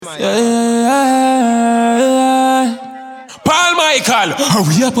Paul Michael.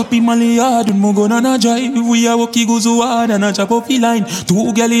 We are Papi Mali hard and mo gun on a drive. We are walkie go so hard and a chop up the line.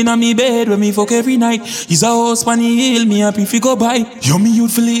 Two girl in a me bed when me fuck every night. He's a house pan the hill, me happy fi go by. Yo me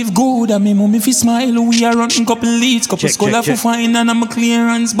youth fi live good and me mommy fi smile. We are running couple leads, couple scholar for fine. And I'm a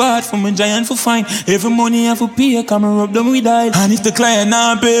clearance bad for my giant for fine. Every money I for pay, come and rub them with dial. And if the client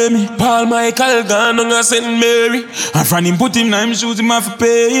not pay me, Paul Michael gone on a St. Mary. And from him put him now him shoes him have to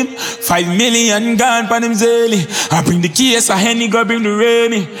pay him. 5 million gone pan him zelly. I bring the case a Henny go bring the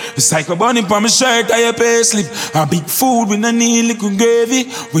rainy. The cycle bunny pa my shirt I a pay slip. A big food with a need liquor gravy.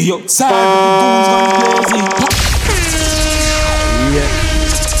 We outside but the goons gone crazy. Yeah.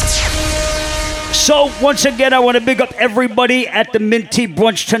 So once again I want to big up everybody at the Mint Tea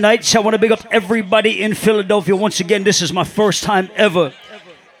Brunch tonight. So I want to big up everybody in Philadelphia. Once again, this is my first time ever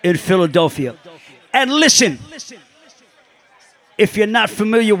in Philadelphia. And listen, if you're not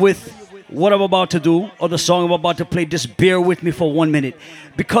familiar with what I'm about to do, or the song I'm about to play, just bear with me for 1 minute.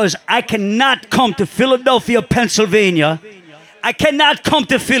 Because I cannot come to Philadelphia, Pennsylvania. I cannot come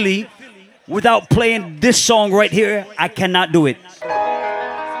to Philly without playing this song right here. I cannot do it.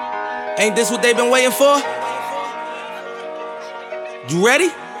 Ain't this what they've been waiting for? You ready?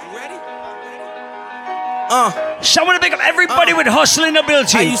 So I want to pick up everybody with hustling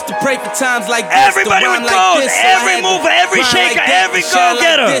ability. I used to pray for times like this. Everybody with goals, like every mover, every shaker, like every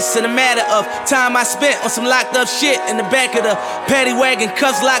go-getter. Like this in a matter of time I spent on some locked up shit in the back of the paddy wagon,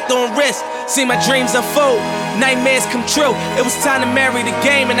 cuffs locked on wrist. See my dreams unfold, nightmares come true. It was time to marry the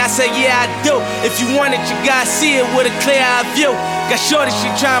game, and I said, yeah, I do. If you want it, you gotta see it with a clear eye view. Got shorty, she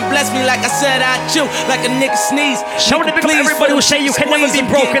tryna bless me like I said I chew. Like a nigga sneeze. I want to pick up everybody who say you can never be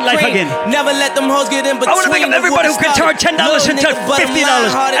broke in life again. Never let them hoes get in between. I want to pick up everybody who can turn $10 into $50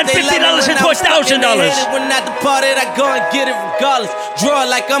 and $50 into $1,000. When I departed, I go and get it regardless.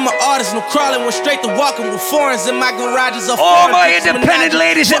 Draw like I'm an artist, no crawling. Went straight to walking with foreigns in my garages. All my independent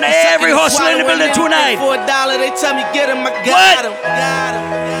ladies and every hustler in the building tonight. For $1, they tell me get him, I got him.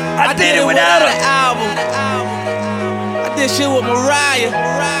 I did it without an album. I did shit with Mariah.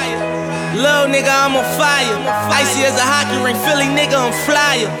 Little nigga, I'm on fire. Icy as a hockey ring, Philly nigga, I'm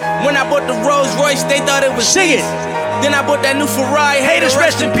flyer. When I bought the Rolls Royce, they thought it was Sing it. Then I bought that new Ferrari. Haters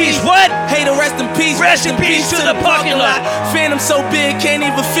rest in peace. What? Hater rest in peace. Rest in peace to the parking lot. Phantom so big, can't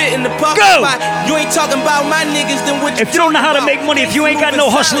even fit in the parking spot. You ain't talking about my niggas, then what you If you don't know how to make money, if you ain't got no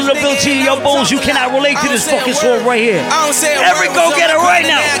hustling ability in your bones, you cannot relate to this fucking song right here. Every go-getter right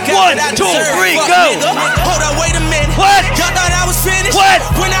now. 1, 2, 3, go. Hold up, wait a minute. What? Y'all thought I was finished? What?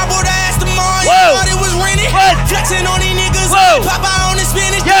 When I bought the ass tomorrow, you thought it was rented? What? Flexing on these niggas. Whoa. Pop out on the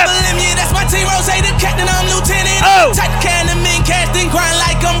spinach. Yep. Yeah, that's my team. Rose, the captain, I'm lieutenant. Oh. Type can to me, casting, grind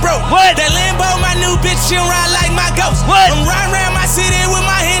like I'm broke. What? That Lambo, my new bitch, she'll ride like my ghost. What? I'm riding around my city with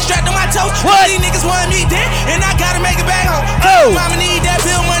my hands strapped on my toes. What? These niggas want me dead, and I gotta make it back home. Oh. Mama need that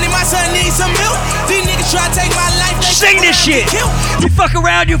bill money, my son needs some milk. These niggas try to take my life. Sing this shit. You fuck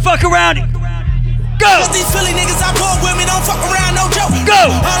around, you fuck around. Go. These Philly niggas I bought with me don't fuck around, no joke. Go.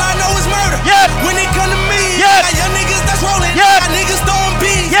 All I know is murder. Yep. When it come to me, Yep. got young niggas that's rolling. Yep. Got niggas throwing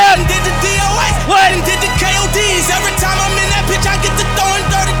bees. Yep. And did the DOS. What? And did the KODs. Every time I'm in that bitch, I get to throwing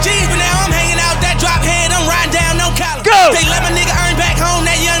 30 G's. But now I'm hanging out that drop head. I'm riding down no collar. Go. They let my nigga earn back home.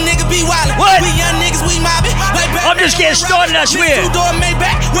 That young nigga be wildin'. What? We young niggas, we mobbing. Like I'm just getting started, I swear. Two-door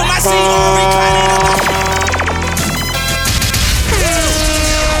Maybach with my seat on reclining.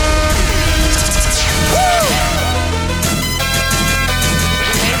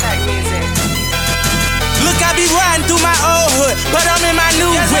 I be riding through my old hood, but I'm in my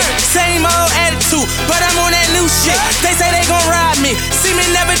new whip. Same old attitude, but I'm on that new shit. They say they gon' ride me, see me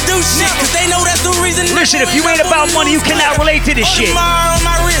never do shit, cause they know that's the reason. Listen, if you ain't about money, you cannot relate to this shit. On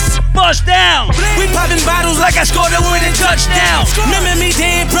my wrist. Bust down. We popping bottles like I scored a winning touchdown. Remember me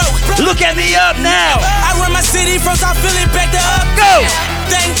dead broke. Look at me up now. I run my city from South Philly back to up. Go.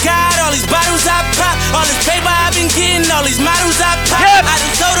 Thank God, all these bottles I pop, all this paper I've been getting, all these models I pop. Yep. I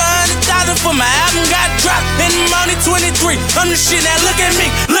just sold 100,000 for my album got dropped, and I'm only 23. I'm the shit now. Look at me,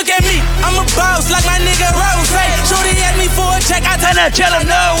 look at me. I'm a boss like my nigga Rose. Hey, shorty asked me for a check, I tell him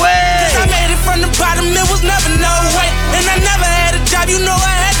no way. I made it from the bottom, it was never no way, and I never had a job. You know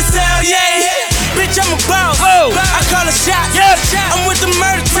I had to sell, yeah. Bitch, I'm a boss. Oh. I call a shot. Yep. I'm with the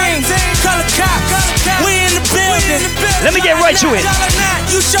murder team. Call a cop. We in the building. Let me get right to it.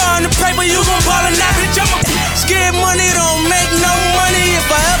 You showing the paper, you gon' ball or not. Bitch, I'm a scared money, don't make no money. If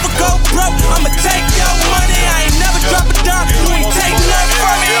I ever go broke, I'ma take your money. I ain't never drop a dime. You ain't take nothing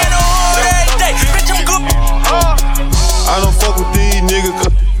from me in the whole every day. Bitch, I'm good. I don't fuck with these niggas,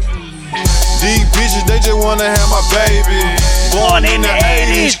 cause these bitches, they just wanna have my baby. Born in the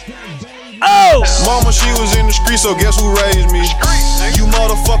 80s, mama, she was in the street, so guess who raised me? You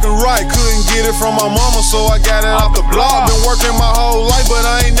motherfucking right, couldn't get it from my mama, so I got it off the block. Been working my whole life, but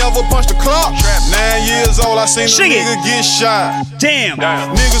I ain't never punched a clock. 9 years old, I seen a nigga get shot. Damn.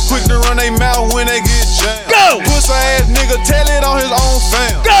 Niggas quick to run their mouth when they get jammed. Go. Pussy ass nigga, tell it on his own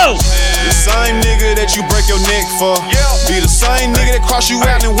fam. Go. The same nigga that you break your neck for, be the same nigga that cross you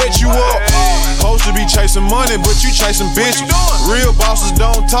out and wet you up. Supposed to be chasing money, but you chasing bitches. Real bosses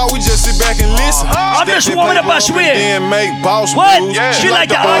don't talk, we just sit back and listen. I'm just warming up my swing. Then make boss what? moves. She like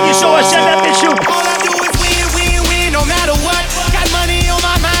to argue, so I said that bitch you. All I do is win, win, win, no matter what. Got money on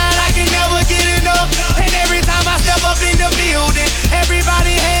my mind, I can never get enough. And every time I step up in the building,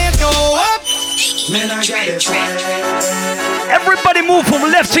 everybody hands go up. Man, I got it right. Everybody move from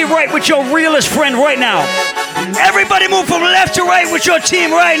left to right with your realest friend right now. Everybody move from left to right with your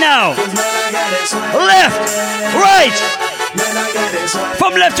team right now. Left, right.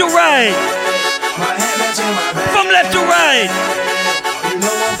 From left to right. From left to right.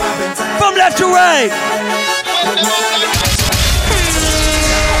 From left to right.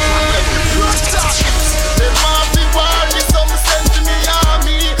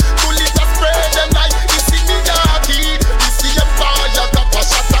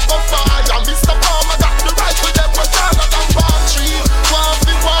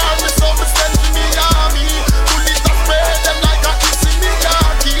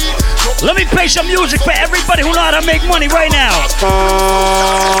 Let me play some music for everybody who know how to make money right now.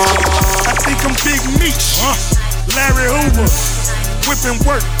 I think I'm Big Meech, Larry Hoover, whipping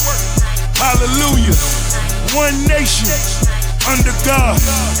work, hallelujah. One nation, under God.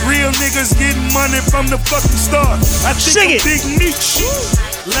 Real niggas getting money from the fucking start. I think I'm Big Meech,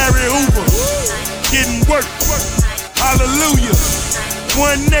 Larry Hoover, getting work, hallelujah.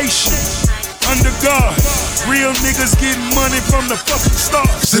 One nation, under God. Real niggas getting money from the fucking start.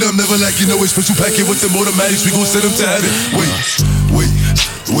 Sit up, never like you know it's special packet with them automatics. We gon' send them to heaven. Wait.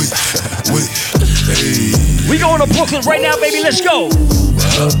 Hey. We going to Brooklyn right now, baby. Let's go.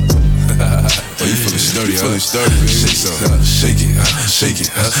 Oh, you feeling sturdy, huh? Shake it.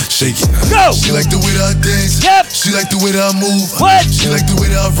 Go. She like the way that I dance. Yep. She like the way that I move. What? She like the way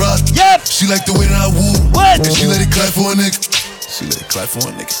that I rock. Yep. She like the way that I woo. What? And she let it clap for a nigga.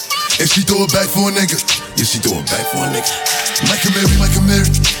 And she throw it back for a nigga. Yeah, she throw it back for a nigga. Michael Mary.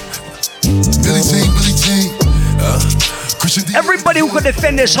 Billie Jean. Christian D. Everybody who can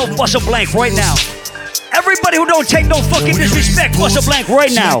defend this whole bust a blank right now. Everybody who don't take no fucking disrespect, bust a blank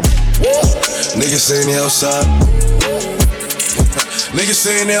right now. Niggas saying they outside.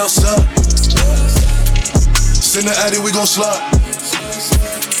 Send the addy, we gon' slide.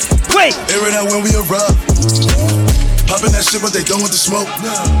 Wait. Air it out when we arrive. Popping that shit, but they done with the smoke.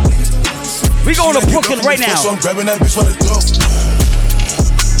 We going to Brooklyn right now. So I'm grabbing that bitch for the throat.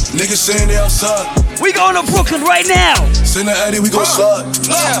 Niggas saying they outside. We going to Brooklyn right now. Send the addy, we gon' slide.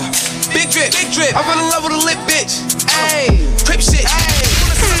 Yeah, big drip. I fell in love with a lit bitch. Ayy, crip shit.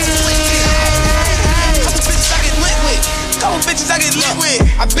 Couple bitches I get lit with.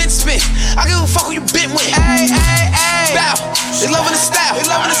 I been spit. I give a fuck who you been with. Ayy. Bow. They loving the style.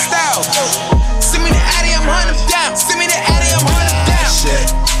 Send me the addy, I'm hunting them down.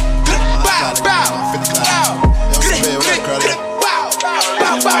 Shit.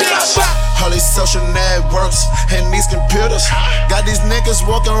 All these social networks and these computers got these niggas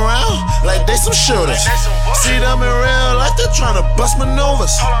walking around like they some shooters. See them in real life, they're trying to bust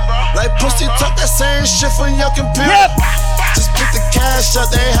maneuvers. Like pussy talk that same shit from your computer. Yep. Just put the cash up,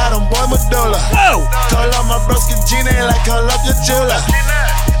 they had them boy medulla. Whoa. Call up my broski Gina like call up your jeweler.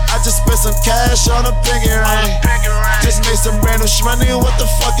 I just spent some cash on a pinky ring. Just made some brand new shmoney, what the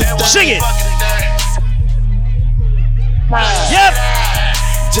fuck is that? Sing it. Yep.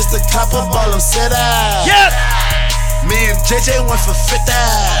 Just a cop up all them set out. Yep. Me and JJ went for 50.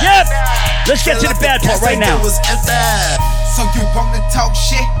 Yep. Let's get to the bad part right now. So you wanna talk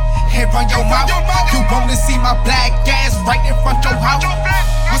shit? Here on your mouth. You wanna see my black ass right in front your house?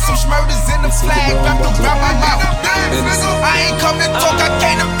 With some smurders in the flag wrapped around my mouth. I ain't come to talk, I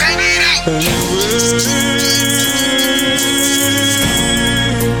came to bang it out.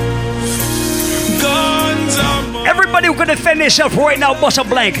 Everybody who can defend themselves right now, bust a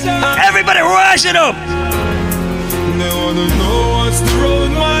blank. Everybody rise it up. They wanna know what's the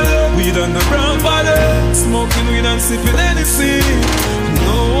road, man. Weed on the brown body, smoking weed and sipping anything.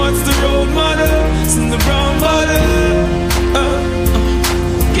 Know what's the road, man. It's in the brown body.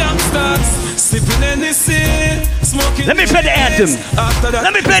 Gangsters, sipping anything. Let me play the anthem.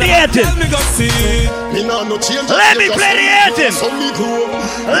 Let me play the anthem. Let me play the anthem.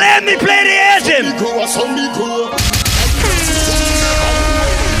 Let me play the anthem.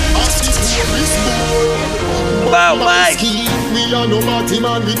 out, Mike. We are no party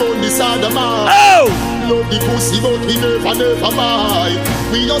man, we gon' decide the man. Oh! Love the pussy, but we never buy.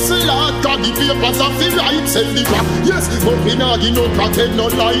 We hustle hard, got the papers off the right. Sell the crack, yes, but we not give no crack and no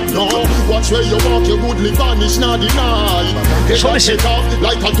light, no. Watch where you walk, you goodly vanish, not deny. So listen. Off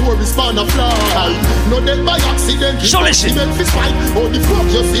like a tourist on a fly. No dead by accident. So listen. Oh, the fuck,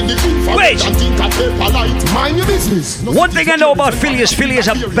 you see the info. Wait. And think a paper light. Mind your business. One thing I know about Philly is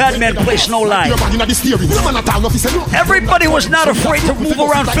a bad man place, no lie. Everybody was not afraid to move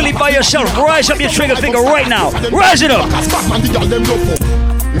around Philly by yourself. Rise up your trigger finger right now. Rise it up.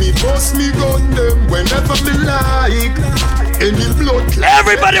 Me boss me gun them whenever me like. Any blood.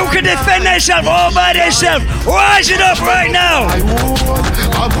 Everybody who can defend themselves all by themselves, rise it up right now. I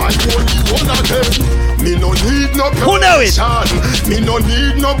only one of them. Me no need no Who know it? Me no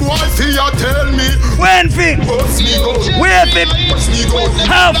need no boy for you tell me. When fit? Where fit?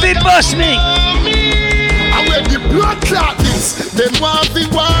 How fit bust me? I wear the blood clot this. Them want to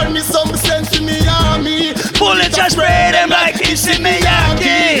warn me some sense in me army. Bullets just spray them like it's in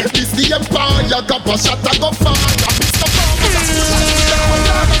Miyagi. This the empire, got a shot, I go far.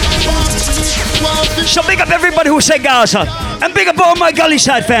 So big up everybody who said Gaza. And big up all my gully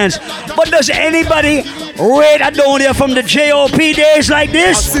side fans. But does anybody rate Adonia from the JOP days like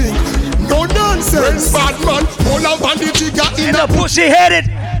this? No nonsense. Bad man, hold up on the trigger in a pussy headed.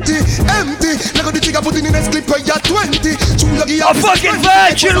 Empty, like the trigger put in the next clip where you're 20. A fucking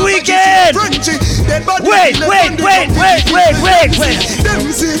virtual weekend. Wait.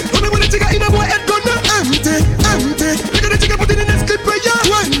 Them see, when the trigger in a boy head gonna empty. Like the trigger put in the next clip where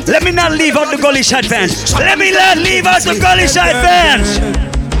you're 20. Let me not leave out the gully side fans. Let me not leave out the gully side fans.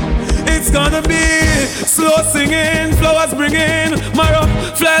 It's gonna be slow singing, flowers bringing, Mara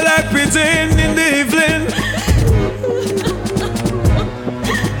fly like pigeon in the evening.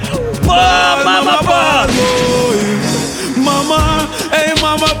 Mama, hey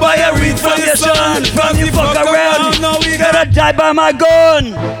mama, buy a read for your son. From you fuck around, now we gotta die by my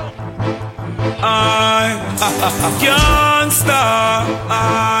gun. I can't stop.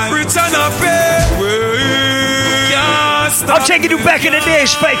 Rich and a pay. I'm taking you back in the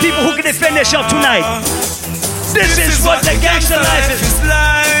days, fight people who can defend themselves tonight. This is what the gangster life is.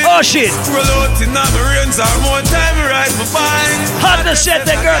 Oh shit. Roll out in the rains or more time ride my bike. Hard to set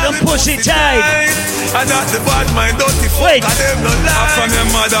the girl and pussy tight. I got the bad mind dirty fuck and them no lie. From your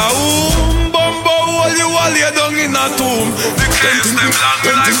mother womb, bumbo all you down in a tomb. The claims them long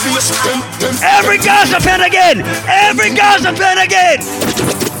like bush. Every Gaza fan again. Every Gaza fan again.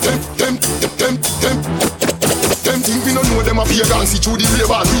 Them think we don't know them up here dance through the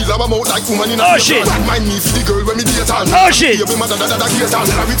labor. Real have a mouth like woman in a shit. Mind me for the girl when me date on. Oh shit. Baby mother da get on.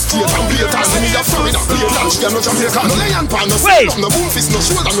 Tell her it's straight and blatant. Me need a Florida blatant. She a no Jamaican. No lion pan, no wait. No boom fist, no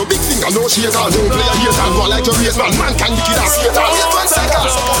shoulder, no big finger, no shaker. No play a hater. Go like your race man. Man can be kid and skater. Wait 1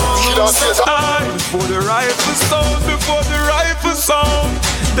 second. Kid and skater. Before the rifle sound,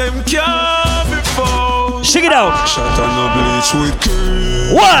 them can't be found. Sing it out. Shot on no bleach with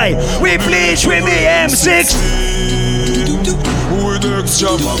cream. Why? We bleach with me M6. With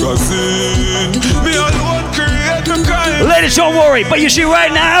extra magazine. Me alone create the crime. Ladies, don't worry. But you see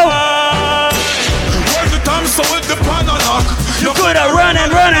right now, when the time so with the pan and knock, you could have running,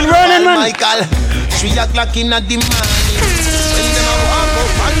 man. Michael, 3 o'clock in the morning. When them a walk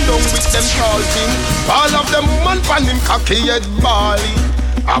up and down with them talking, all of them woman pan him cocky head bally.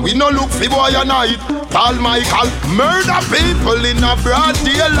 And we no look for boy a night. Paul Michael murder people in a broad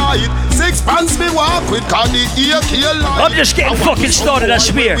daylight. 6 pants me walk with Connie AK light. I'm just getting fucking started, I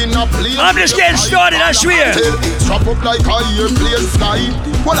swear. I'm just getting started, I swear. Strap up like a airplane flying.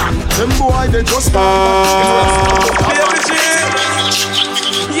 Hold on, them boy they just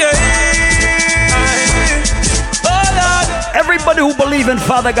Everybody who believe in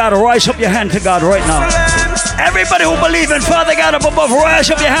Father God, rise up your hand to God right now. Everybody who believe in Father God up above,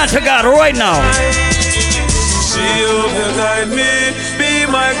 rise up your hand to God right now. She will guide me, be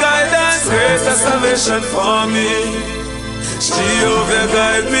my guidance, greater salvation for me. She will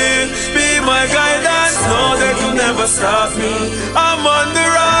guide me, be my guidance, no they could never stop me. I'm on the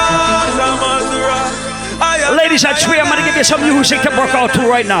rock. Ladies, I swear I'm gonna give you some music to work out to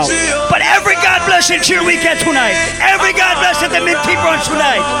right now. But every God blessed chill weekend tonight. Every God blessed the Minty Brunch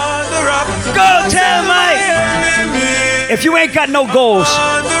tonight. Go tell Mike. If you ain't got no goals,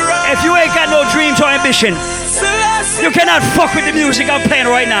 if you ain't got no dreams or ambition, you cannot fuck with the music I'm playing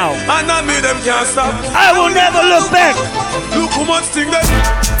right now. I will never look back. Look how much thing that.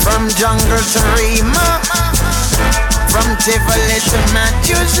 From jungle to Rima, from Tivoli to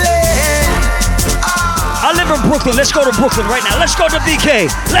Matthews Lane. I live in Brooklyn. Let's go to Brooklyn right now. Let's go to BK.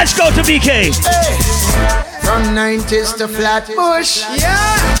 Let's go to BK. Hey. From 90s to Flatbush.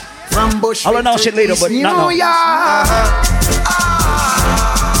 Yeah. From Bush. I'll announce it later, but not now.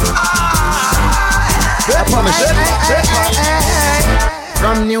 I promise it.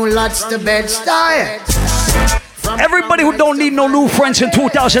 From New Lots to Bed-Stuy. Everybody who don't need no new friends in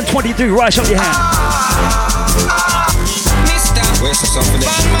 2023, rise up your hand. Where's the song for this?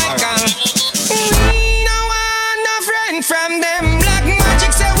 No one, no friend from them. Black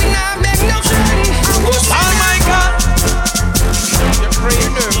magic say we not beg no friend. Oh my God. You're free,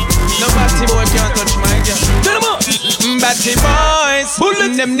 no batty boy can't touch my girl. Tell them up. Batty boys,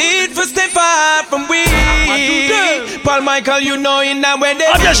 them need for stay far from we. Paul Michael, you know in that way they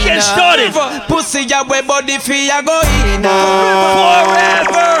I'm just getting started. Pussy ya way body fi ya go in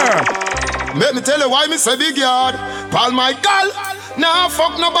forever. Let me tell you why me say big yard. Paul Michael, nah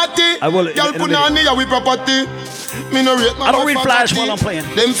fuck nobody. I will. Y'all put on me we property. Me no rate. I don't read flash while I'm playing.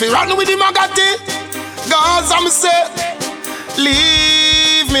 Them fi run with the Magatti. Cause I'm say,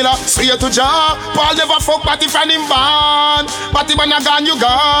 leave me la. Swear to Jah. Paul never fuck Patty from him born. Patty man a gone, you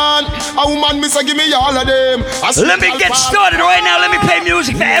gone. A woman me say give me all of them. Let me get started right now. Let me play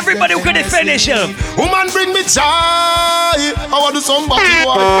music for everybody who couldn't finish him. Woman bring me joy. I want to somebody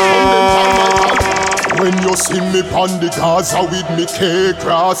boy. When you see me pon the Gaza with me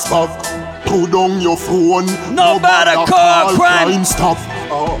K-Cross stuff, put down your phone. Nobody call crime stop.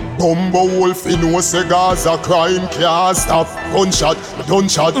 Bumbo Wolf in no cigars a crime can't stop. Gunshot.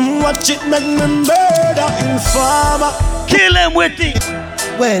 Watch it make me murder informer. Kill him with the.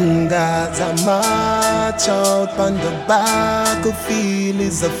 When Gaza march out on the battlefield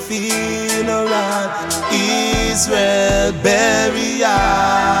is a funeral. Israel burial.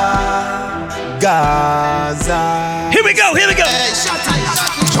 Gaza. Here we go.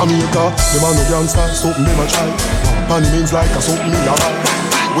 Jamaica, the man no gangster, something them a try. Man means like a something me a buy.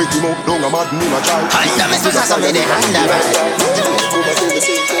 Wake him up, down a mad me a try.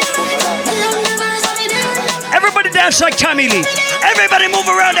 Everybody dance like Tommy Lee. Everybody move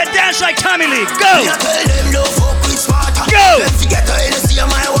around and dance like Tommy Lee. Go.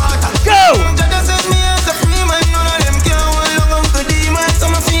 Go.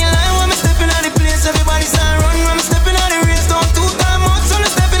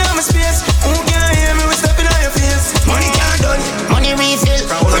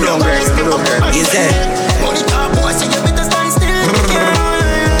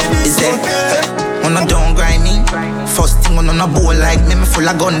 Don't grind me. First thing on a bowl like me full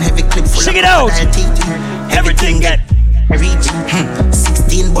of gun, heavy clip full Sing of it out. Everything get reach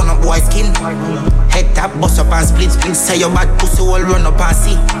 16 bun up boy skin. Head tap, bust up and split. Say your bad pussy all run up and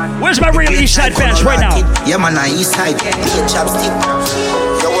see. Where's my real East Side fans right now? Yeah man, East Side. Be a chopstick.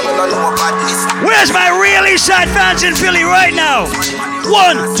 Where's my real East Side fans in Philly right now?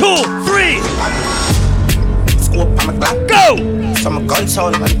 1, 2, 3. Go. Some gun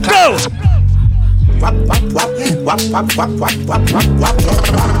sound. Go.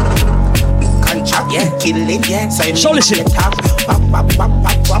 So listen. So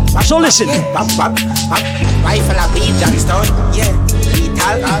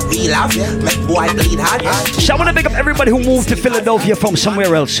I want to pick up everybody who moved to Philadelphia from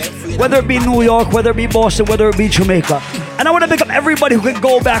somewhere else, whether it be New York, whether it be Boston, whether it be Jamaica. And I want to pick up everybody who can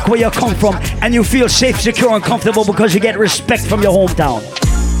go back where you come from and you feel safe, secure, and comfortable because you get respect from your hometown.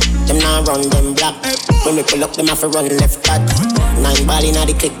 Them now run them black. When we pull up, them have to run left back. 9 ball inna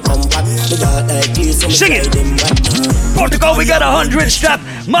the click come back. Sing it. Portugal, we got 100 strap.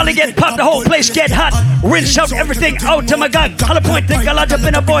 Molly get popped, the whole place get hot. Rinse out everything out to my God. Color point, think a lot up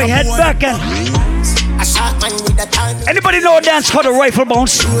in a boy head back and. Anybody know a dance called a rifle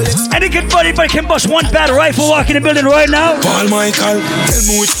bounce? Anybody can bust one bad rifle walk in the building right now? Paul Michael, tell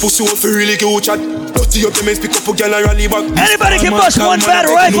me which pussy will feel really good chat. Anybody can bust one bad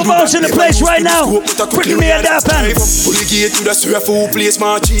rifle bounce in the place right now? Bring me a dap hand.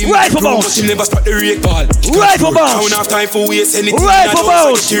 Rifle bounce. Rifle bounce. Rifle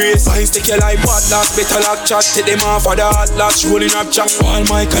bounce. Take your life hot last, better lock chat. Take them off for the hot last, rolling up chat. Paul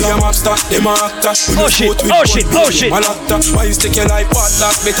Michael, I'm upstar, them a actor. Oh shit. Take your life hot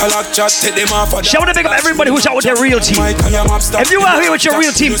last, better lock chat. Take them off for the. I want to pick up everybody who's out with their real team. If you out here with your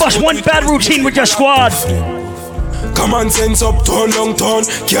real team, bust one bad routine with your squad. Common sense up, turn long turn.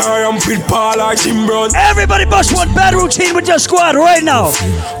 Carry on with Paul like Jim Brown. Everybody bust one bad routine with your squad right now.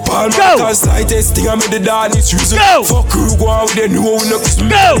 Paul go. Thing I made the dance reason. Go. Fuck you, go out there, no one knows.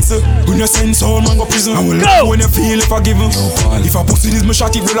 Go. When you send someone, man go prison. Go. When you feel if I give him. If I pussy this, my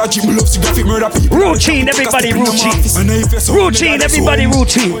shot it, brother, Jim love to graphic murder people. Routine, everybody routine. Routine, everybody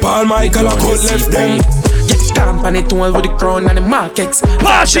routine. Paul Michael, I could left them. Stamp on it all with the crown and the markets.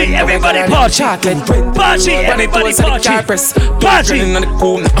 Party, everybody party. Chocolate. Party, everybody party. Party.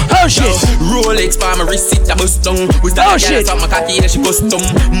 Oh shit. Rolex for my receipt, I bust down. Oh shit. My cocky, she custom.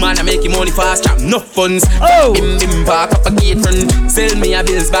 Man, I make him money fast, trap no funds. Oh. Bim park up a gate front. Sell me a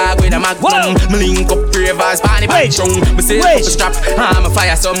bills bag with a magnum. Me link up ravers, party back strong. Me sell up a strap, I'm a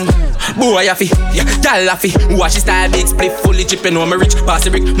fire some. Boy, I feel, yeah, gal I feel. Watch his style, big split, fully chipping on my rich. Pass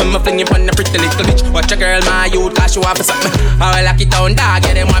the brick, me fling it on the pretty little bitch. Watch a girl, my youth, cause she want for something. I will lock it down, dog,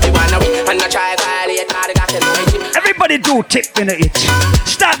 yeah, them want me one away. And I try to violate, now they got them right. Everybody do tip in the it.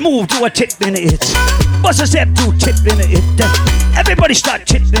 Start move, do a tip in the it. Bust a step, do tip in the it. Everybody start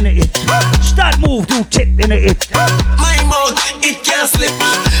tip in the it. Start move, do tip in the it. My mouth, it can't slip.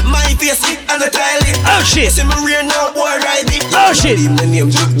 My face, it and the tile it. Oh shit. See me real now, boy, ride it. Oh shit. My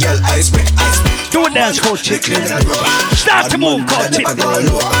name, girl, ice pick. Do a dance called tip in the it. Start to move, called tip in the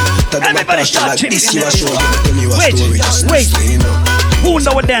it. Everybody start tip in the it. Wait. Who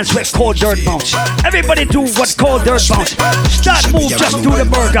know a dance what's called dirt bounce? Everybody do what's called dirt bounce. Start move, just do the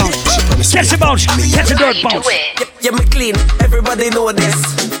bird bounce. Catch the bounce, catch the dirt bounce. Yeah, me clean, everybody know this.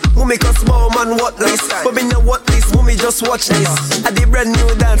 Who make a small man what this? But me know what this, who me just watch this. I did brand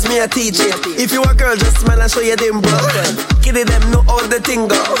new dance, me a teach it. If you a girl, just smile and show you them bro. Kiddie them know all the thing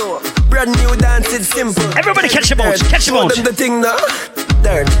go. Brand new dance, it's simple. Everybody catch the bounce, catch the bounce. Show them the thing now.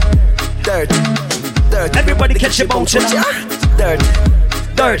 Dirt, dirt, dirt. Everybody catch the bounce. Dirt.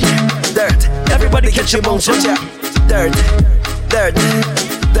 Dirt, dirt, everybody catch your bones, watch ya. Dirt, dirt,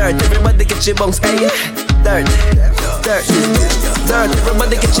 dirt, everybody catch your bones, hey. Dirt, dirt, dirt,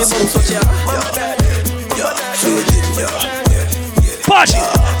 everybody catch your bones, watch ya. Party.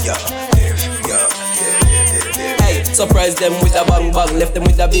 Hey, surprise them with a bang bang, left them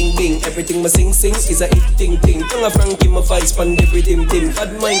with a bing bing. Everything my sing is a hit ting ting. Tongue a Frankie, my vibes pan everything ting.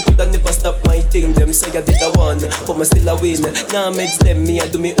 Bad mind coulda never stop my thing. Them say I did a one, but me still a win. Nah meds them, me I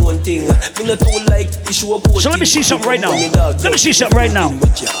do me own thing. Me not too like issue a So let me see something right now. Let me see something right now.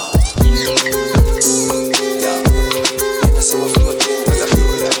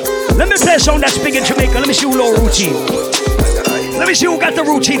 Let me play a song that's big in Jamaica. Let me see who know routine. Let me see who got the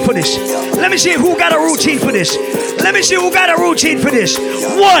routine for this. Let me see who got a routine for this. Let me see who got a routine for this.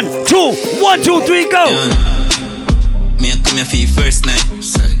 1, 2, 1, 2, 3, go. Me I come here for your first night.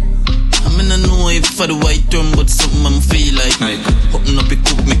 I'm in a know if for the white drum, but something I'm feel like. Open up a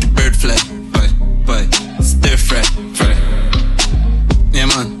cook, make a bird fly. Bye. Stir fry. Yeah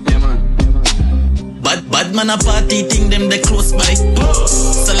man. Bad man a party thing, them they close by.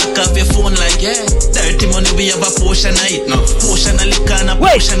 So lock off your phone like, yeah. Dirty money, we have a portion of it now. Portion of liquor and a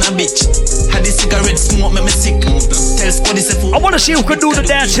portion of bitch. Had the cigarette smoke, make me sick. Tell Spuddy say I wanna see who can do the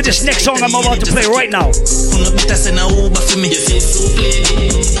dance to this next song I'm about to play right now. Who no better send a Uber for me.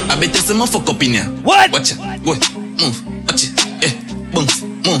 I bet there's some fuck up in here. What? Watch it, go, move, watch it, yeah, boom,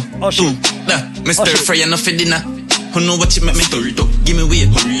 move, boom, da. Me stir fry enough for dinner. Who know what you make me stir it up? Give me weight,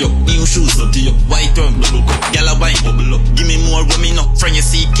 hurry up. New shoes, dirty up. White rum, look up. Gyal a wine, bubble up. Give me more rum, me up. Friend you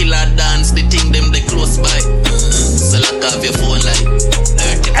see killer dance, the thing them they close by. So lock off your phone like.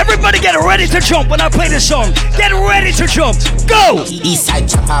 Everybody get ready to jump when I play this song. Get ready to jump. Go!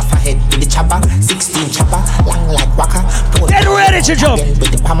 Eastside chopper, for head with the chopper. 16 chopper, long like waka. Get ready to jump. With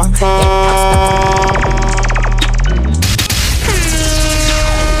the hammer.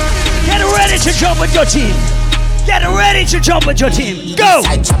 Get ready to jump with your team. Get ready to jump with your team. Go!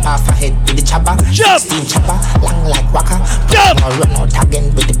 Side chopper, for head with the chopper. Jump! 16 chopper, long like waka. Jump! Run out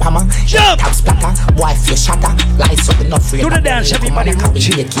again with the hammer. Jump! Tap splatter, wife you shatter. Lights up enough. Do the dance, everybody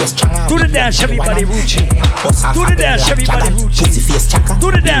routine. Do the dance, everybody routine. Do the dance, everybody routine.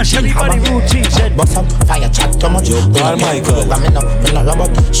 Do the dance, everybody routine. Said, bust up, fire chat too much. Yo, Paul Michael. Me no robot.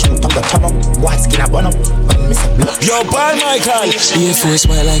 Shoot up the chop up. White skin a burn up. Yo, Paul Michael. Air Force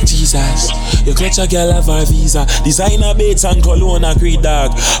smile like Jesus. You clutch a girl have her visa. Designer baits and cologne a creed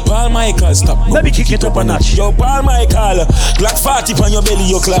dog. Paul Michael, stop. Let me kick it up a notch. Yo, Paul Michael. Glock 40 on your belly,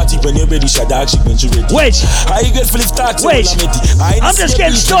 you clot it when you're ready. Shut dog, she when you ready. Wait. How you get Philip Starks? Wait. I'm just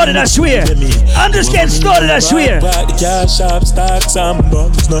getting started, I swear. I'm just getting started, I swear. Back the cash shop, stocks and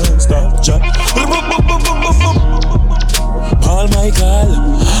bonds, non-stop job. Paul Michael,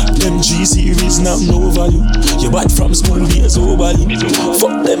 MG series not no value. You bought from school days overly.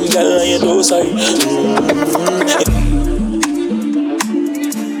 Fuck them girl and you know sorry.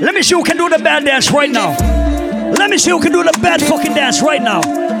 Let me see who can do the bad dance right now. Let me see who can do the bad fucking dance right now.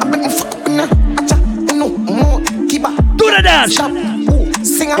 Do the dance.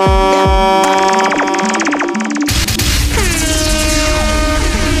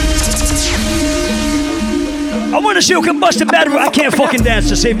 I want to see who can bust a bad. I can't fucking dance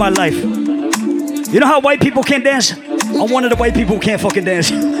to save my life. You know how white people can't dance? I'm one of the white people who can't fucking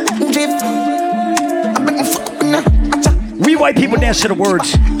dance. We white people dance to the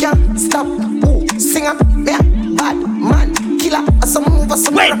words. Can't stop. Ooh, singer, yeah, bad man, killer. Some move,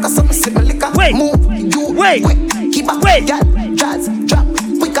 some rock, some sip liquor. Wait, move, you wait, keep up, wait, girl, jazz, drop,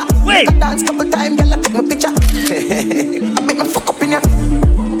 quicker. Wait, dance couple time, girl, I take my picture. I make my fuck up in ya.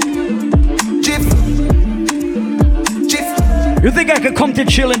 You think I could come to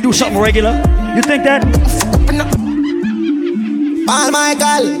chill and do something regular? You think that? Paul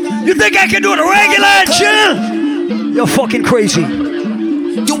Michael. You think I can do it regular and chill? You're fucking crazy.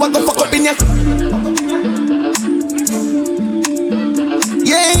 You want to fuck up in ya?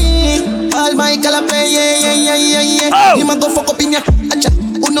 Yeah, Paul Michael I play, yeah. Oh. You want to fuck up in ya? Acha,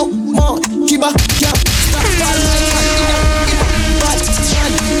 uno, more, kiba, yeah. Stop Paul Michael in ya.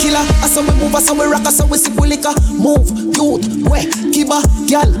 Killer, I saw me move, I saw me rock, I saw me sip liquor. Move, youth, way, kiba,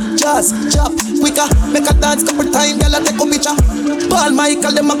 girl, jazz, chop, quicker. Make a dance couple time, girl, I take a picture. Paul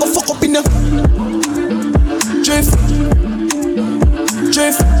Michael, them a go fuck up in ya. Drift.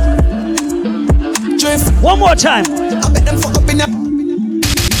 One more time. I bet them fuck up in ya.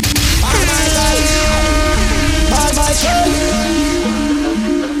 Paul Michael.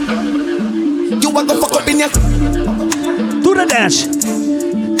 You a go fuck up in ya. Do the dance.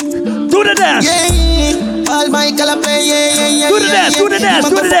 Do the dance. Yeah, Paul Michael I play, yeah. Do the dance, do the dance,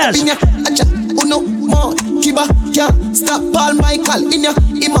 do the dance. Uno, more, kiba, can't stop Paul Michael in ya.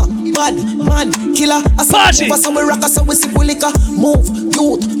 Ima, bad man, killer. I saw me some rock, I saw me sip liquor. Move,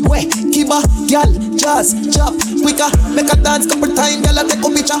 youth, way, kiba, girl, jazz, chop, quicker. Make a dance couple time, girl, I take a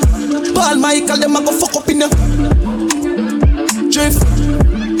picture. Paul Michael, them a go fuck up in ya. Drift.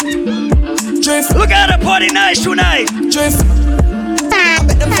 Look at the party nice tonight. Drift. I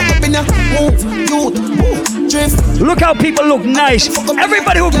bet them fuck up in ya. Move, youth, move, drift. Look how people look nice.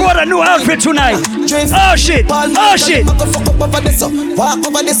 Everybody who brought a new outfit tonight. Oh shit. Oh shit. Walk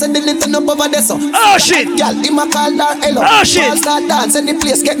over this and then it turn up over this. Oh shit. Girl, in my call her hello. Oh shit. Start dance and the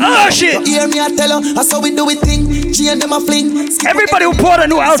place get. Oh shit. Hear me I tell her. That's how we do it thing. She and them a fling. Everybody who brought a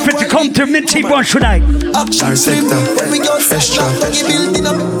new outfit to come to Minty Brunch tonight. Our sector, fresh job.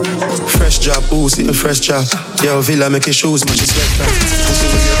 Fresh job, ooh, sitting fresh job. Yo, Villa make your shoes, much sweat. Pussy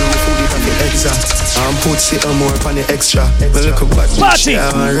when you do the food, it have the exact. I'm put sit on more on the extra. Well, look at what party,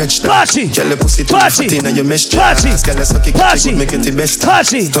 party, girl, the pussy to party, the and you mesh party, girl, let's suck it, party, make it the best.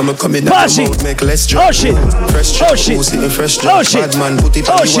 Party, stomach coming down the mouth, make less job. Oh shit, fresh job, oh shit, ooh, sitting fresh job. Oh shit, bad man, put it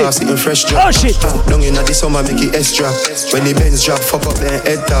on the wall, sitting fresh job. Oh shit, long in the summer, make it extra. When the Benz drop, fuck up their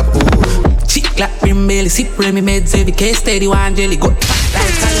head top. Ooh. Chick clap, rim belly, sip Remy meds, every case steady, one jelly, go like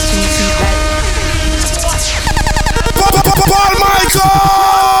college sweet like. Paul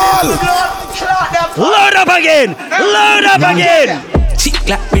Michael! Load up again! Load up again! Chick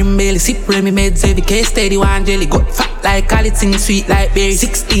clap, rim belly, sip Remy meds, every case steady, one jelly, go fat like college sweet like berry.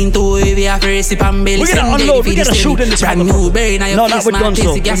 16 to heavy after a sip and belly. We're gonna unload, we're gonna shoot in this brand new berry, now your face man,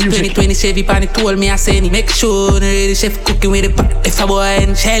 tasty gas 2020 Chevy pan it told me I say make sure the chef cooking with the pot, if a boy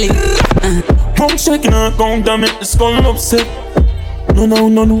and Shelly. I'm checking her account and make the skull upset. No,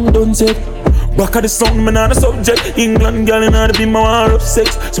 don't say it. Back at the sound, man, on the subject. England girl in order to be my war of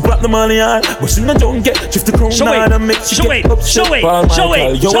sex. She pop the money hard, but she not don't get. Shift the crown hard and make she get upset. Paul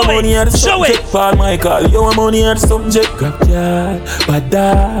Michael, yo, I'm money at the subject. Paul Michael, yo, I'm money at the subject. Grab ya, bad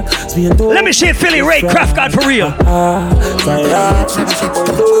dog. Let me see it, Philly Ray, Craft God for real.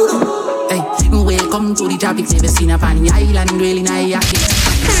 Hey, welcome to the tropics. Never seen a funny island, really nice.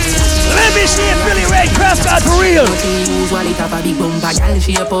 Let me see it, Philly Ray, Craft God for real.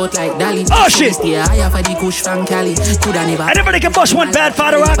 Oh shit. Anybody can bust one bad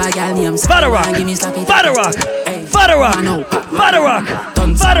Father Rock. Father Rock. Father Rock. Father Rock. Father Rock.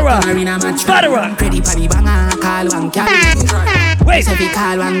 Father Rock. Father Rock. Wait.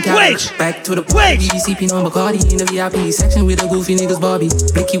 Back to the wait. sipping on Bacardi in the VIP section with the goofy niggas Bobby.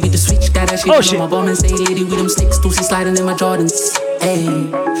 Blicky with the switch, got that shit on my bum and stay lady with them sticks. Tussy sliding in my Jordans. Hey,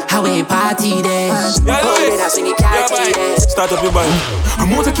 how we party there? Start up your band. I'm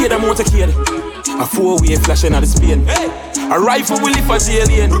motorcade. A 4-way flashing at the spin. A rifle will lift as the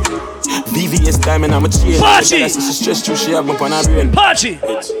alien. VVS diamond, I'm a chain. Party! She stressed through, she have up on her brain. Party!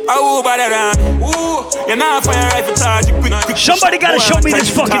 Oh, bad around. Ooh, you're not fire rifle charge. Somebody gotta show me this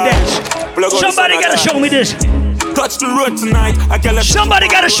fucking dance. Somebody gotta show me this. Touch the road tonight. Somebody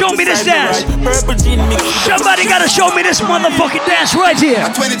gotta show me this dance. Somebody gotta show me this motherfucking dance right here.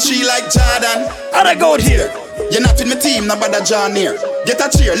 23 like Jordan. How'd I go here? You're not with my team, no bother John here. Get a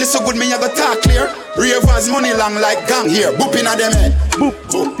cheer, listen good, me you go talk clear. Ravers money long like gang here. Booping at them head. Boop,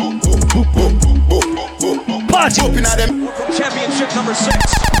 boop, boop, boop, boop, boop, boop, boop, boop. Party. Booping at them. Championship number 6.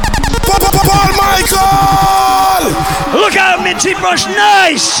 Paul Michael! Look out, Minty Brunch,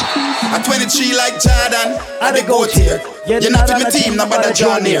 nice! At 23 like Jordan, I the goat here. You're not in my team, no bother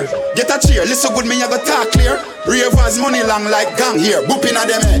John here. Get a cheer, listen good, me you go talk clear. Ravers money long like gang here. Booping at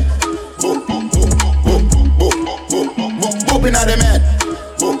them head. Boop, boop, boop, boop, boop, boop, boop, booping at them head.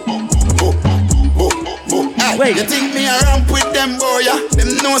 Boop, boop, boop, boop, boop. Wait. You think me a ramp with them boy, yeah?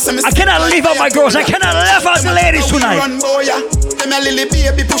 Them know some I cannot leave out my girls, I cannot leave out the ladies tonight. Run boy, yeah? Them a little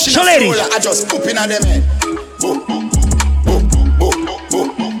baby pushing so ladies, I just pooping at them head. Boop, boop, boop, boop, boop, boop.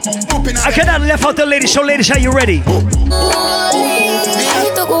 I cannot left out the ladies, so ladies, are you ready?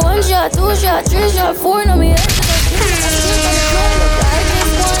 I took a 1 shot, 2 shot, 3 shot, 4, no me.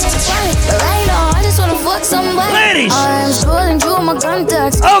 Right now, I just wanna fuck somebody. Ladies! I'm scrolling through my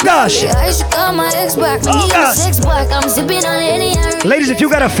contacts. Oh gosh! I should call my ex back. Oh gosh! 6 black, I'm sipping on any. Ladies, if you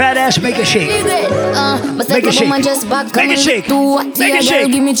got a fat ass, make a shake. Make a shake. Make a shake. Make a shake. Make a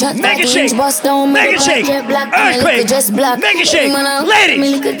shake. Make a shake. Make a shake. Earthquake. Make a shake.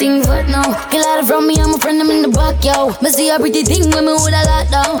 Ladies! Get out from me, I'm a friend, I'm in the back, yo. Me see a pretty thing when me would a lot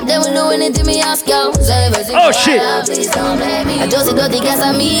down. They will do anything me ask, yo. Oh shit! Please don't blame me. I just don't think it's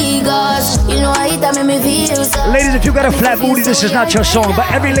amigos. You know I hate that make me feel so. Ladies, if you got a flat booty, this is not your song.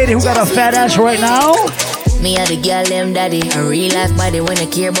 But every lady who got a fat ass right now, me a the girl them daddy. A real life body when I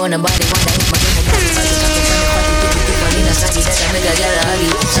care about nobody.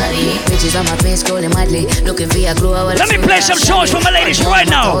 Bitches on my face scrolling madly, looking for a glow. Let me play some songs for my ladies right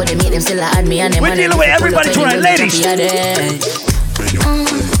now. We're dealing with everybody tonight, ladies.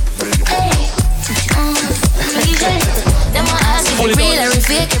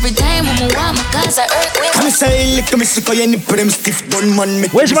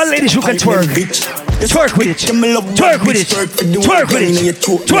 Where's my ladies who can twerk? Twerk with it. Twerk with it. Twerk with it.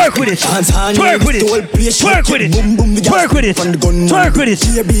 Twerk with it. Twerk with it. Twerk with it. Twerk with it. Twerk with it.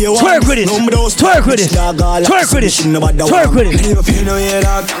 Twerk with it. Twerk with it. Twerk with it. Twerk with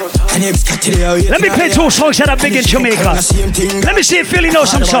it. Let me play 2 songs that are big in Jamaica. Let me see if Philly knows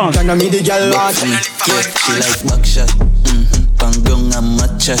some songs. She like buckshot.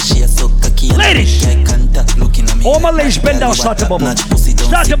 Ladies, all my ladies bend down, start to bubble.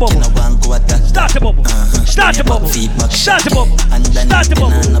 Start to bubble. Start to bubble. Start to bubble. Start to bubble. Start to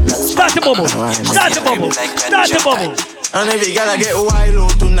bubble. Start to bubble. Start to bubble. Start to bubble. And every gotta get wild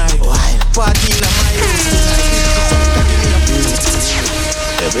out tonight. Party in my house tonight.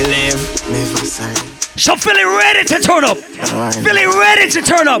 They believe me for sight. So Philly ready to turn up. Philly ready to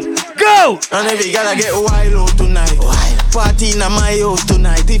turn up. Go. And every gotta get wild out tonight. Party in my house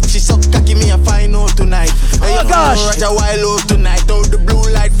tonight. If she suck cocky, me a find out tonight. Oh gosh. Roger wild out tonight. Out the blue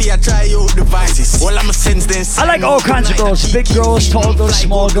light, for try out devices. All I'm sense then. I like all kinds of girls. Big girls, tall girls,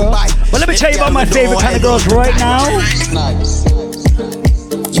 small girls. But let me tell you about my favorite kind of girls right now.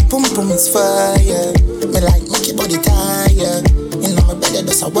 Your pum pum is fire. Me like make your body tired. You know my brother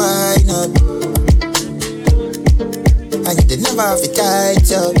does a wine up. And you never have it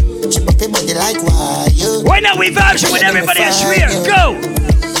tight up. Chip up your body like wire. Right now we vibes with everybody at Swear. Go!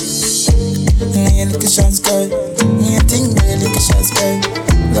 You look a chance girl. You think that you look a chance girl.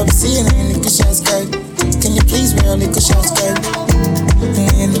 Love seeing you look a chance girl. Can you please wear a look a chance girl?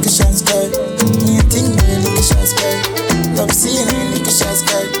 You look a chance girl. You think that you look a chance girl. Love seeing you look a chance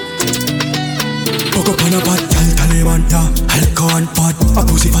girl. Hook up on a pot, girl, Taliban, yeah. Alcohol pot, a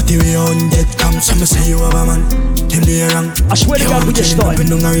pussy fatty way on dead cam. Some say you have a man, him do you wrong. I swear to God we just started.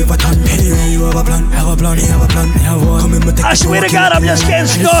 Anyway, you have a plan, have a plan, have a plan, have one. I swear to God I'm just getting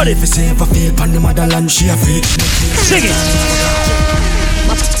started. Sing it.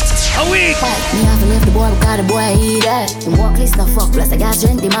 A week. Me have to leave the boy because the boy eat that. Him walk list no fuck plus I got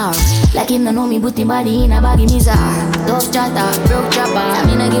strength him out. Like him no know me put him body in a baggy mizar. Tough chatter, broke chopper. I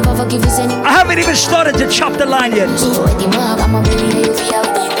mean I give a fuck if you send him. I haven't even started to chop the line yet. So with him up, I'm a baby how you feel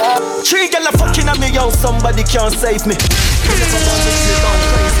with him up. 3 girl a fucking at me, yo, somebody can't save me. 2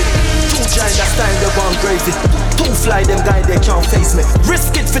 giant that style they want crazy. 2 fly them guy they can't face me.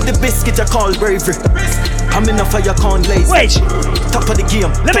 Risk it for the biscuit I call bravery. I'm in a fire can't lazy. Wait. Top of the game.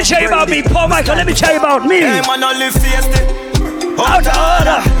 Let me tell you about me, Paul Michael. Let me tell you about me. Hey man, I live fierce. Out of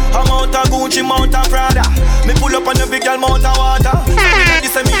order. I'm out of Gucci, mount of Prada. Me pull up on the big girl, mount of water.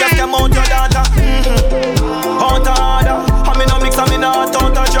 This is me just come out your data. Out of order. I'm in a mix, I'm in a hot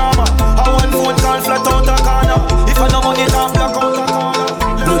out of drama. I want phone call flat out of corner. If I no money, don't block out of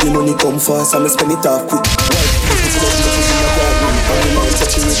corner. Bloody money come fast, I'ma spend it off quick.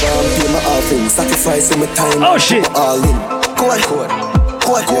 Sacrifice my time. Oh shit. All in. Go on.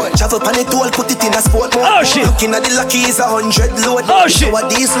 Travel pan it all, put it in a sport mode. Oh shit. Looking at the lucky is 100 load. Oh shit. What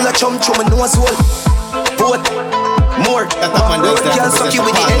diesel a chum chum and nose hole. Boat. more. That man does that. Girl, suck you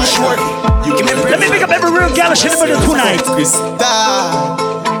with the ensure. Let me pick up every real gal shit about tonight.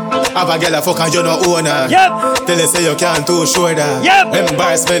 Have a girl a fuck and you no own her. Yep. Tell her say you can't too sure that. Yep.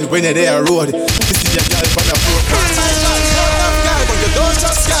 Embarrassment when you're there road. You see your girl from the floor. But you don't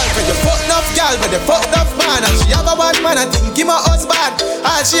trust girl, cause you fucked up girl, but you fucked up man. And she have a bad man and think him a husband.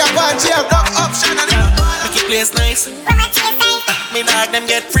 And she have one, she have no option. Make it place nice. Me dog them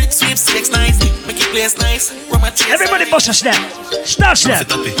get freak sweepstakes nice. Make it place nice. Everybody bust a snap. Start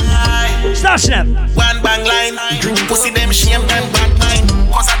snap. Start snap. One bang line. Pussy them shame them bad mind.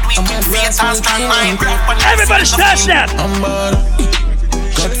 Cause I do it with faith and strong mind. Everybody start snap.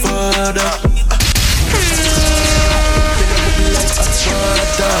 Godfather.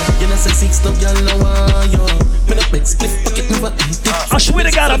 I swear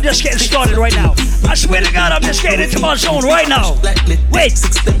to God, I'm just getting started right now. I swear to God, I'm just getting into my zone right now. Wait.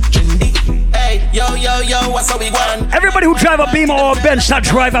 Hey, yo, what's up we want? Everybody who drive a Beamer or a Benz, start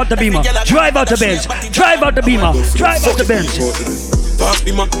drive out the Beamer. Drive out the Benz. Drive out the Beamer. Drive out the Benz.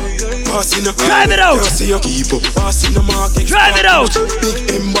 Drive it out. Drive it out.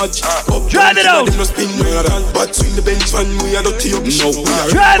 Drive it out.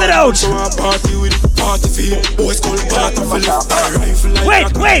 Drive it out.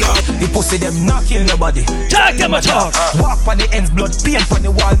 Wait. The pussy them not kill nobody. Talk them a talk. Walk on the ends, blood paint on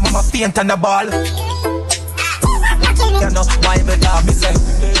the wall. Mama paint on the ball. You know why the dog me say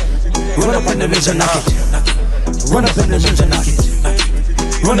run up on the men's and knock it. Run up on the men's and knock it.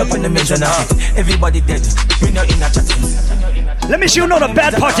 Run up on the men's and knock it. Everybody dead. We not in a chatting. Let me see you know the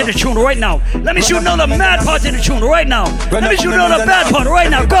bad part of the tune right now. Let me see you know the mad part of the tune right now. Let me see you know the bad part right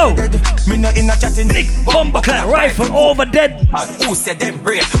now. Go. Big bomber clap rifle over dead. Who said them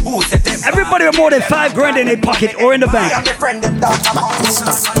brave? Who said them? Everybody with more than $5,000 in their pocket or in the bank.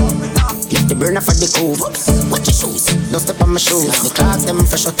 Lift the burner for the cove. Watch your shoes. Don't step on my shoes. The clocks them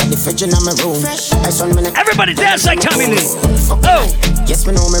fresh out of the fridge in my room. Everybody dance like Tommy Lee. Oh. Yes,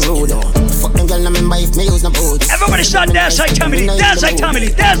 me know me rude. Fuck them girl, I'm in my if me use no boots. Everybody start dance like Tommy Lee. Dance like Tommy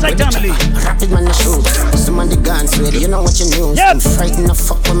Lee. Dance like Tommy Lee. Rapid man the shoot. Some on the guns ready. You know what you knew. Yep. I'm frightened of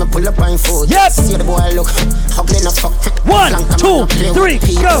fuck when me pull up on foot. Yep. See the boy look. Ugly no fuck. 1, 2, 3,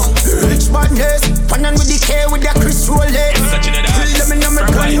 go. Rich madness. Panning with the K with the Chris Rolex. Kill them in my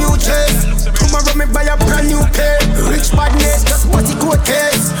brand new chest. Tomorrow me buy a brand new pair. Rich madness, just what it court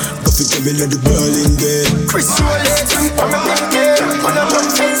case. Coffee give me like the Berlin game. Chris Rolex, I'm a big game. On a run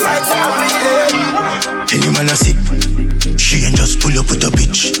fence like every day. Tell you man a sick. She ain't just pull up with a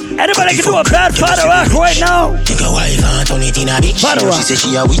bitch. Anybody can do a bad father rock right now. Take a wife and turn it in a bitch. Father rock. She say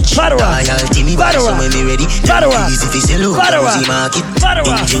she a witch. Father rock. Loyalty me buy some when me ready. Father rock. Easy fi sell out. Father rock. Market. Father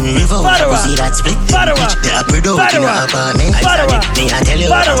rock. Engine river. Father rock. See that split. Father rock. They are product in a apartment. Father rock. Me I tell you.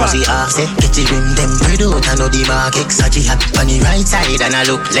 Father rock. See offset. Get it in them product. I know the market. Sachi hat on the right side and I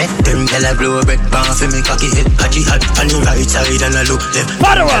look left. Them tell I blow bread. Pan for me cocky head. Sachi hat on the right side and I look left.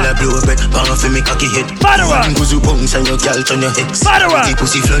 Father rock. Tell I blow bread. Pan for me cocky head. Father rock. Goes you bounce and your girl turn your head. Father rock.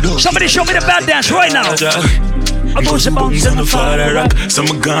 Somebody show me the bad dance right now. I'm going to bounce on the fire rock. Some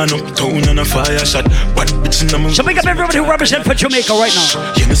gun up town and a fire shot. But bitch in the So big up everybody who represent for Jamaica right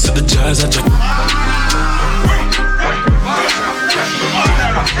now. You miss the jazz at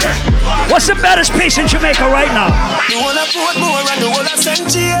What's the baddest place in Jamaica right now? You wanna put more and you wanna St.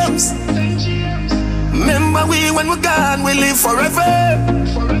 James. Remember we when we're gone, we live forever.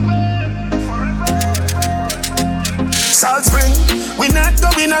 Salt Spring, we not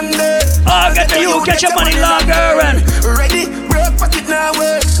going under. Oh, get you, get your money longer and ready, break pocket now,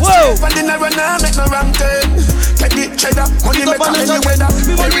 whoa. And then I run now, make no wrong turn. Take the cheddar, money make a any weather.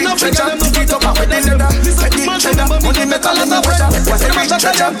 Every treasure, pick it up and with the leather. Take the cheddar, money make a any weather. Every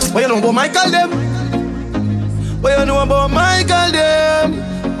treasure. What you know about Michael them? What you know about Michael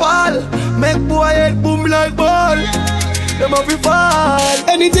them? Paul, make boy head boom like ball. Them up fall.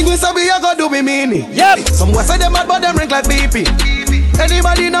 Anything we say we a go do we mean it. Yep. Some boys say them mad but them rank like BP.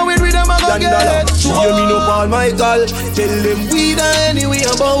 Anybody know it with them a go get. Hear me no Paul Michael. Tell them we da anyway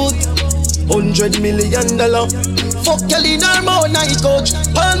about $100 million. Fuck Kelly Normo night coach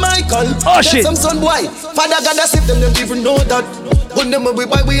Paul Michael. Oh shit. Some son boy. Father God save them even know that. When them we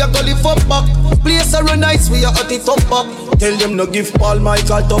buy we a go live up back. Place a run nice we a hot it up back. Tell them no give Paul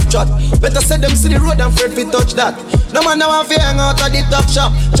Michael tough chat. Better say them see the road and afraid fi touch that. No man now fi hang out at the top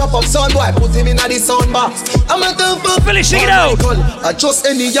shop. Chop up sound boy, put him in a the sound box. I'm a tough up. Billy, sing it out. I trust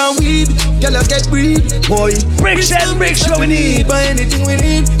any young weed. Girl I get breed, boy. Bricks and bricks what we need. Buy anything we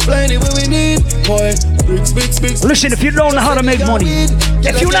need, fly anywhere we need, boy. Listen, if you don't know how to make money,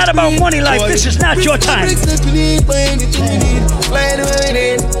 if you're not about money life, this is not your time.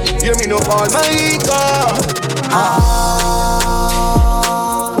 You me know all my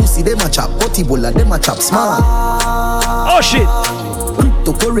You see them a chop potable, them a chop small. Oh shit.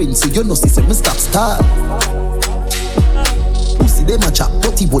 Cryptocurrency, you know see them stop start. You see them a chop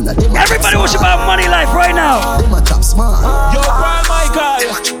potable, them a chop. Everybody wants about money life right now. Them a chop small. Yo, Paul Michael.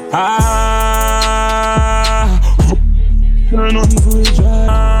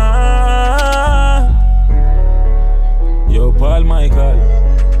 Yo, Paul Michael.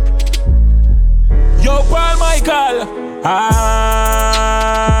 Yo, Paul Michael.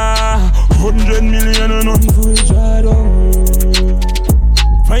 100 million and nothing for each other.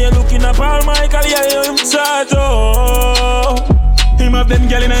 When you looking at Paul Michael, yeah, you're sad. Him of them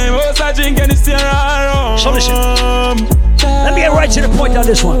girl in him house, I drink and stay around. So listen, let me get right to the point on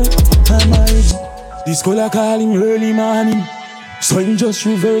this one. This color call him early morning, so him just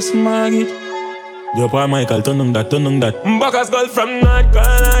reverse market. Yo, Paul Michael, turn on that. Mbaka's girl from North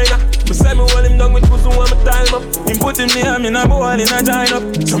Carolina. Me say me want him down with pussy one more time up. Him put him near me in a bowl in a joint up.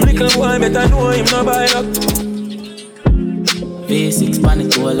 Some little boy better know him no buy up. V6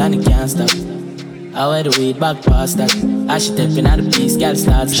 panic wall and it can't stop. I wear the weed back past that. As she tapping at the piece, girl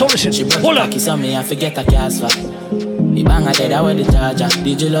starts. So listen, she hold up. Kiss on me, I forget a gas for. Me bang her dead, I wear the charger.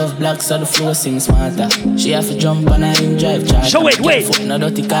 Did you love black so the flow sing smarter? She have to jump on her in drive charger. So wait. Foot no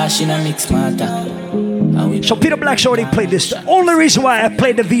dirty car, she no mix smarter. So Peter Black's already played this. The only reason why I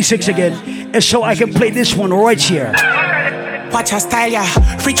played the V6 again is so I can play this one right here. Watch her style, yeah.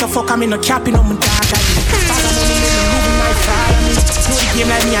 Freak your fuck, I'm in a capping on my dog.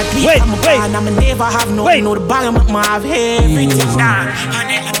 Wait. I'ma never have no. Know the bottom of my everything down.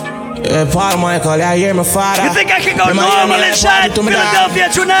 Paul Michael, I hear my father. You think I can go normal inside Philadelphia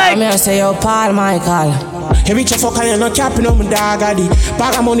tonight? I'm here to say, yo, Paul Michael. You reach a fuck and you're not capping on my dog, Addy.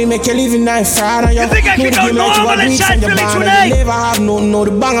 Bag of money make you live in night Friday. You think I can go normal inside Philly tonight? You never have no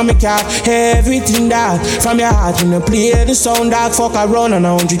the bang of me car. Everything that from your heart when you play the sound that fuck around and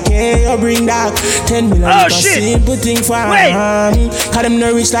 100K you bring that 10 million. Oh shit! Simple thing for him. Cause them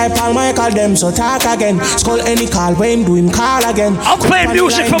no rich like Paul Michael, them so talk again. Skull any call when do him call again. I'm playing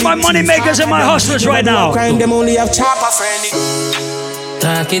music for my money makers and my hustlers right now. Them only have chopper friendly.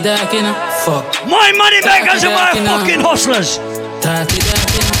 Darky, no, fuck. My money makers and my fucking hustlers. Darky, no.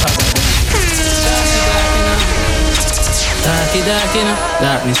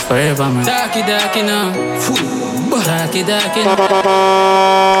 Darkness forever, man. Darky, no. Darky, no.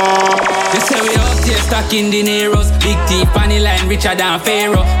 They say we out here stuck in the Neros. Big T, funny line, richer than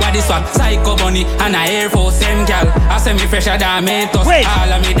Pharaoh. What this one? Psycho bunny and a Air Force same gal. I say me fresher than Mentos.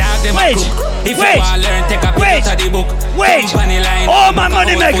 All of me dog them a cook. If you want learn, take a picture of the book. All my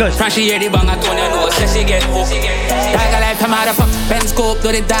money makers. From she hear the bang, I turn your nose, say she get hooked. Tiger life, come out of fuck. Pen scope,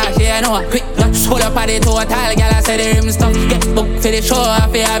 do the dark, yeah, I know. Quick, pull up at the total, gal, I say the rim stuff. Get booked for the show, I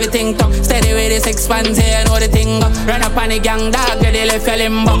feel everything talk. Steady with the 6 pants, yeah, I know the thing. Run up on the gang, dog, get the left your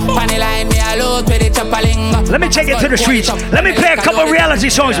limbo. Funny line, me a load with the chopper lingo. Let me take it to the streets. Let me play a couple reality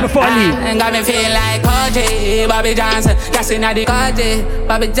songs before I leave. And got me feel like OJ, Bobby Johnson. That's in the OJ,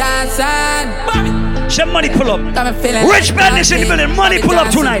 Bobby Johnson. Some money pull up. Rich Madness in the building. Money pull up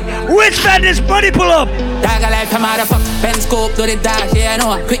tonight. Rich Madness, money pull up. Dog life, come out of fuck. Pen scope to the dark, yeah, I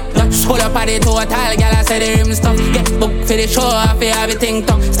know. Quick, pull up at the total, gal, I say the rim stuff. Get booked for the show, I feel everything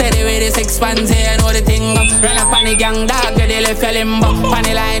talk. Steady with the 6 pants, yeah, I know the thing. Run up on the gang, dog, get the left your limbo.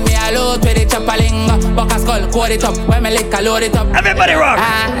 Funny line, me a load with the chopper lingo. Buck a skull, code it up. When me lick, I load it up. Everybody rock.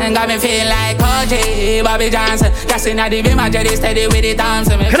 And got me feel like OJ, Bobby Johnson. Just in the beam, I just steady with the dance.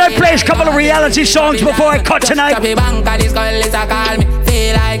 Can I play a couple of reality songs before I cut tonight? This girl is a call me.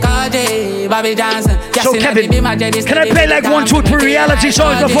 Feel like OJ, Bobby Johnson. So Kevin, can I play like 1, 2, 3 reality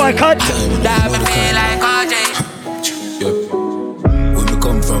songs before I cut? Feel like OJ. Where me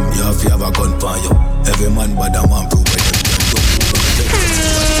come from, you have to have a gun for you. Every man but I want proof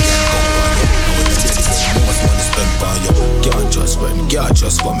where them can't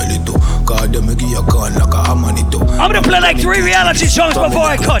just family too. God, them give you a gun like a money too. I'm gonna play like 3 reality songs before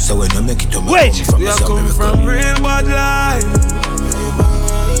I cut. So when you make it to me, wait. We are come from real bad life.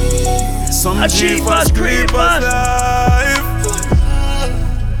 Some cheapers, creepers life.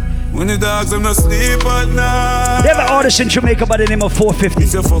 When the dogs them not sleep at night. They have an artist in Jamaica by the name of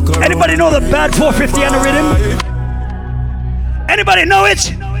 450. Anybody know the bad 450 on the rhythm? Anybody know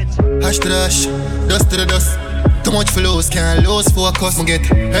it? Hash to the hash, dust to the dust. Too much flows, can't lose focus. I get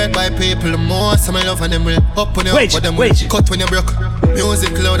hurt by people the most. Some I love and them will up when you up, but them will cut when you broke.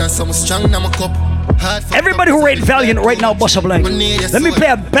 Music loud and some strong in my cup. Everybody who rate Valiant right now, bust up like. Let me play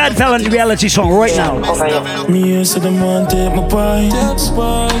a bad Valiant reality song right now. Me used to them want take my bite.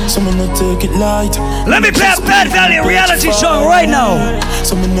 Someone not take it light. Let me play a bad Valiant reality song right now.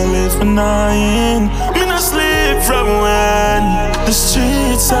 Someone not live for nine. Me not sleep from when the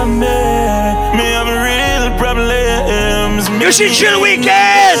streets are me. Me have real problems. You should chill weekend.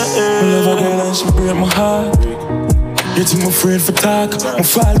 I love a girl and she break my heart. Getting afraid for talk. I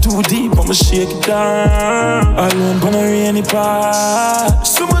fall too deep, I'ma shake it down. Alone on a rainy part.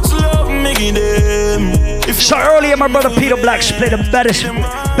 So much love making them. So earlier my brother Peter Blacks played the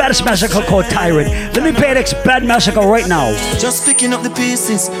baddest massacre called Tyrant. Let me play next bad massacre right now. Just picking up the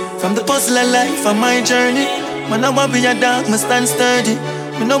pieces from the puzzle of life on my journey. Man, I won't be a dog, me stand sturdy.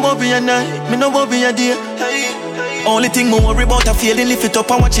 Me no won't be a night, me no won't be a day. Only thing me worry about a feeling, lift it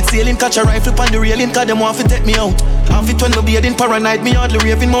up and watch it sailing. Catch a rifle on the railing, cause them want to take me out. Half it when me bearding paranoid, me hardly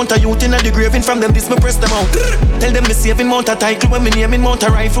raving. Mount a youth in the graving, from them this me press them out. Tell them me saving, mount a title when me naming. Mount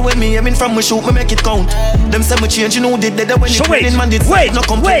a rifle when me aiming, from me shoot me make it count. Them say me change, you know did that when so it raining. Man did no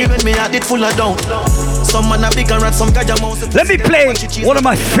complain when me heart it full of doubt. Some man a big and rat, some ganja mouse. Let me play one of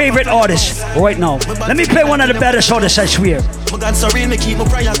my favorite artists right now. Let me play one of the baddest artists, I swear. Me keep my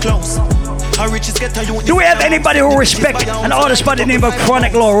prayer close. Do we have anybody who respect an artist by the name of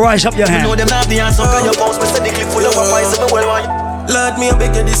Chronic Law? Rise up your hand. Lord, me I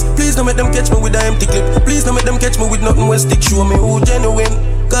beg you this. Please don't make them catch me with an empty clip. Please don't make them catch me with nothing well stick. Show me who genuine.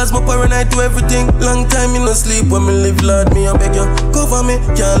 Cause my paranoid to everything. Long time me no sleep when me live. Lord, me I beg you cover me.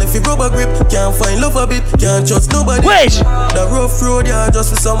 Can't let you rubber grip. Can't find love a bit. Can't trust nobody. Wait. The rough road, yeah, just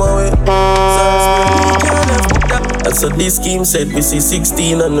for some way. And so this scheme said we see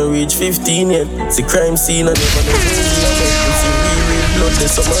 16 and no reach 15 yet. See crime scene and never know we see real blood,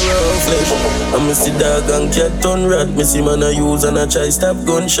 there's some around flesh. And me see dog and cat turn rat. Me see man a use and a try stop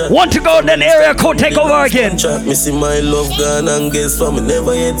gunshot. Want to go in that area code take over again. Me see my love gone and guess what, me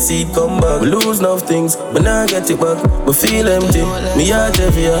never yet see it come back. We lose enough things, but now get it back. We feel empty, me heart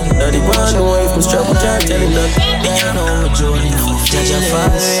heavier. Daddy want no wife, me strap, can't tell him that. You know me joy, judge a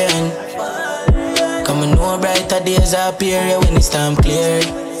fire. Come and know brighter days appear when it's time clear.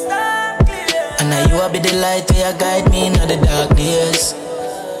 And now you will be the light where you guide me in the dark days.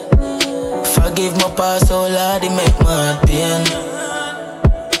 Forgive my past, oh Lord, it make my heart pain.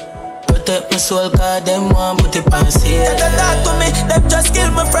 Protect my soul, cause them want put it past here. They talk to me, them just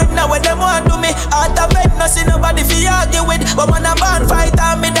kill my friend now when them want to me. Out of bed, no see nobody fi argue with. But when a band fight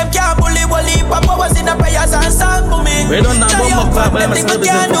on me, them can't bully. Wally, Papa was in the prayers and song for me. We don't know about my car, but I'm still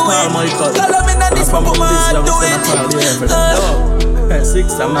busy for car, my cousin. Call me not this, but man do it. 6,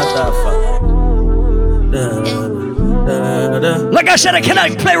 I'm not that far. Like I said, I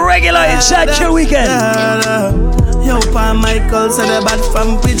cannot play regular inside Chill Weekend. Yo, Pa Michael said the bad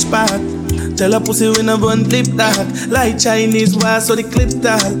from Pitch Park. Tell a pussy we no run clip dark. Like Chinese war, so the clip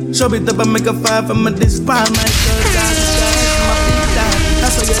dark. Show it up and make a fire from a this Pa Michael.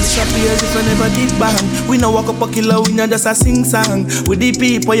 That's why you're the shop here if you never did bang. We no walk up a killer, we no just a sing song. With the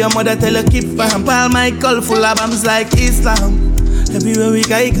people your mother tell you keep fam. Pa Michael full of bombs like Islam. Everywhere we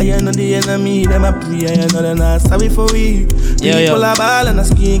go, you know the enemy. Them a pray, you know they're not sorry for we. People are ball and a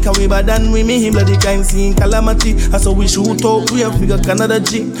skin, cause we bad than we. Me him bloody crime scene calamity. And so we shoot out, we have figure Canada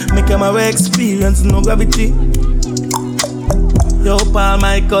G. Make them our experience, no gravity. Yo, Paul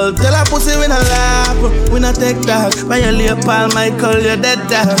Michael, tell a pussy we not laugh, we not take talk. Violate Paul Michael, you're dead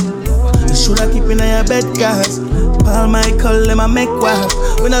dog. You shoulda keep in your bed, cause Paul Michael, them a make walk.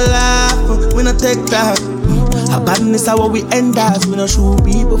 We not laugh, we not take talk. A badness is what we end us. We no show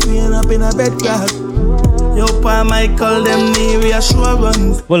people feeling up in a bed, God. Yo, Pa Michael, them need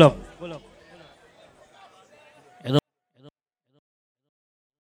reassurance. Well up.